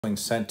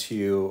sent to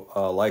you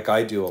like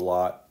I do a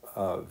lot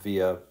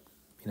via,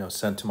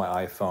 sent to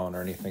my iPhone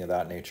or anything of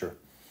that nature.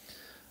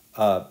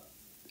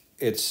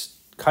 It's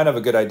kind of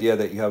a good idea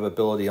that you have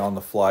ability on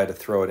the fly to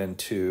throw it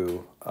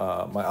into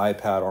my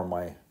iPad or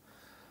my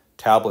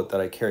tablet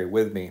that I carry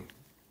with me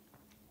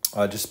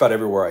just about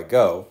everywhere I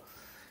go,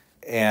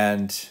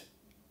 and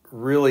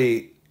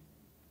really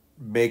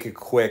make a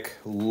quick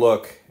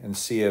look and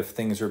see if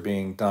things are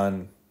being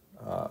done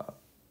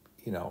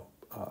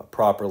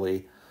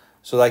properly,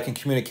 so that I can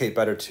communicate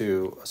better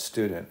to a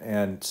student.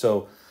 And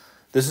so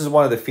this is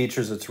one of the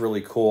features that's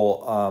really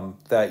cool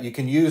that you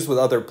can use with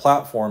other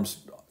platforms,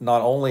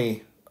 not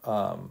only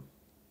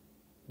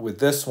with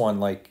this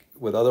one, like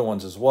with other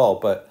ones as well.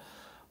 But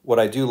what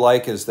I do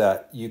like is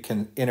that you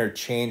can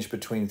interchange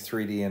between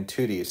 3D and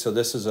 2D. So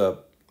this is a,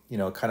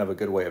 kind of a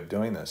good way of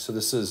doing this. So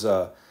this is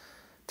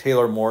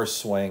Taylor Moore's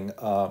swing,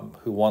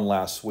 who won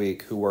last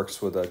week, who works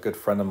with a good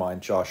friend of mine,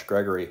 Josh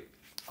Gregory,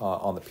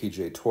 on the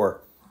PGA Tour.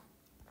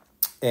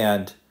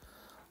 And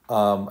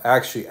I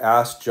actually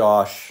asked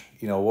Josh,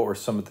 what were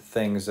some of the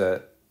things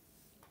that,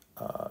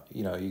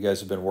 you guys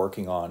have been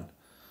working on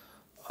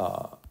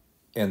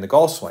in the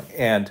golf swing.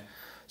 And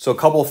so a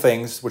couple of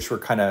things which were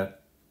kind of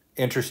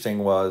interesting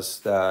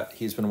was that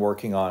he's been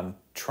working on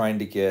trying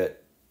to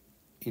get,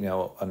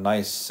 a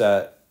nice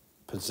set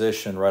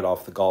position right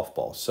off the golf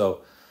ball. So,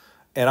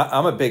 and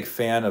I'm a big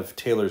fan of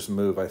Taylor's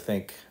move. I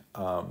think,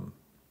 the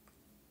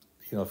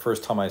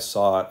first time I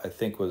saw it, I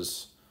think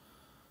was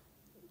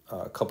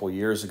a couple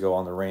years ago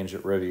on the range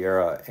at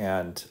Riviera,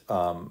 and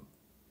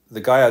the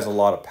guy has a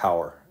lot of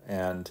power,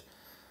 and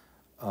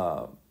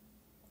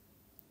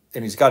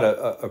he's got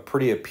a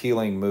pretty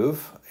appealing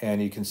move,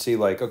 and you can see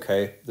like,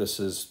 okay, this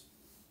is,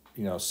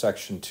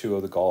 section 2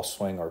 of the golf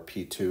swing, or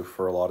P2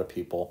 for a lot of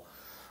people.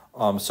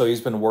 So he's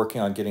been working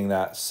on getting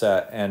that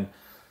set, and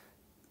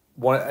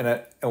one of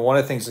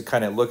the things to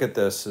kind of look at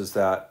this is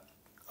that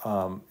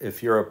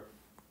if you're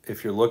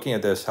looking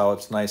at this, how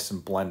it's nice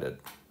and blended,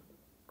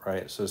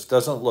 right? So this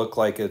doesn't look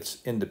like it's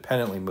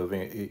independently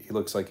moving. He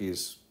looks like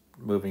he's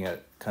moving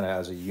it kind of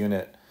as a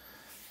unit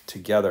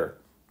together.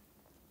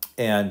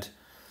 And,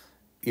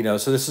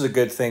 so this is a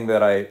good thing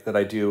that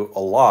I do a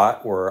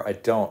lot, where I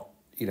don't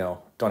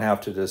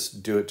have to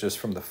just do it just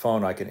from the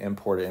phone. I can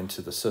import it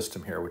into the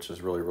system here, which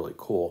is really, really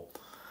cool.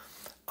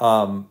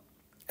 And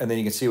then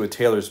you can see with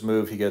Taylor's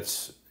move, he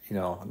gets,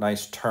 a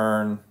nice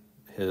turn.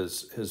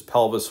 His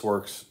pelvis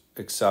works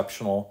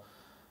exceptional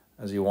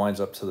as he winds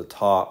up to the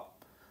top.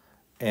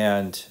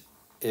 And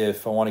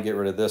if I want to get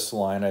rid of this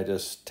line, I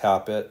just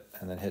tap it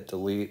and then hit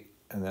delete.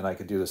 And then I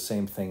could do the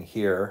same thing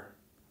here.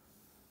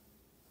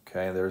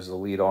 Okay, there's the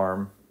lead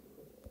arm.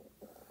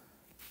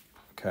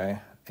 Okay,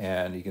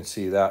 and you can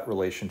see that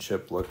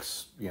relationship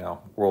looks,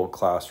 world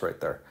class right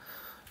there.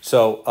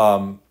 So,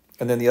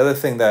 and then the other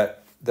thing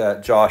that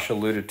Josh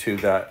alluded to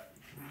that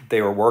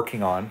they were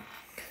working on,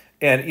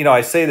 and, I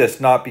say this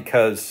not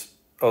because,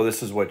 oh,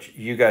 this is what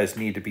you guys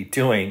need to be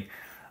doing,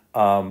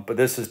 but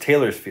this is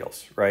Taylor's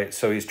feels, right?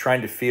 So he's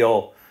trying to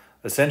feel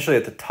essentially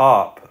at the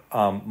top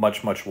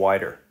much, much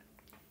wider.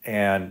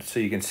 And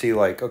so you can see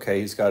like, okay,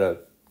 he's got a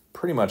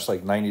pretty much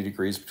like 90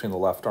 degrees between the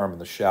left arm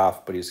and the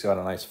shaft, but he's got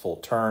a nice full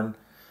turn.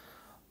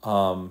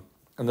 And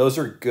those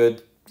are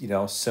good,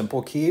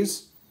 simple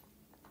keys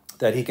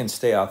that he can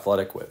stay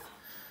athletic with.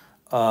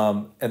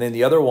 And then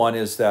the other one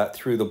is that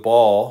through the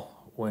ball,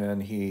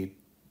 when he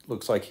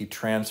looks like he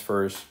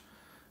transfers,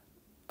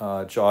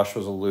 Josh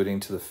was alluding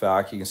to the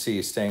fact, you can see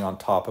he's staying on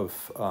top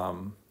of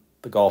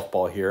the golf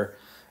ball here.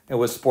 And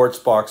with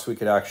Sportsbox, we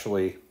could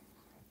actually,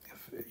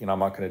 I'm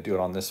not going to do it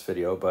on this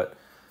video, but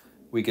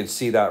we could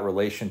see that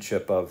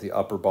relationship of the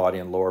upper body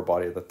and lower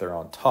body, that they're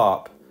on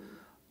top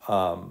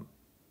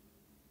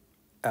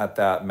at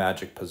that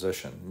magic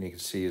position. And you can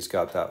see he's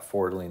got that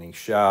forward leaning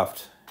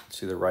shaft. You can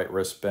see the right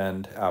wrist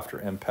bend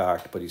after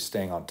impact, but he's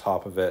staying on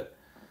top of it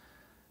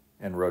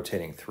and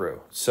rotating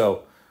through.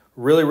 So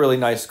really, really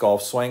nice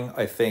golf swing.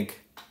 I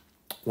think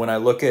when I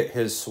look at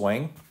his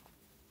swing,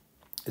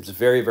 it's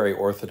very, very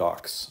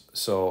orthodox.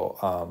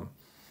 So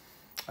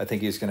I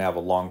think he's going to have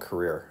a long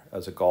career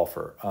as a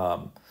golfer.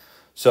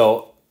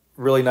 So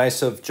really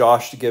nice of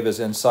Josh to give his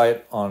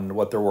insight on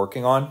what they're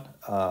working on.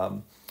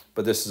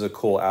 But this is a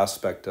cool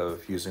aspect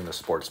of using the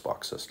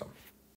Sportsbox system.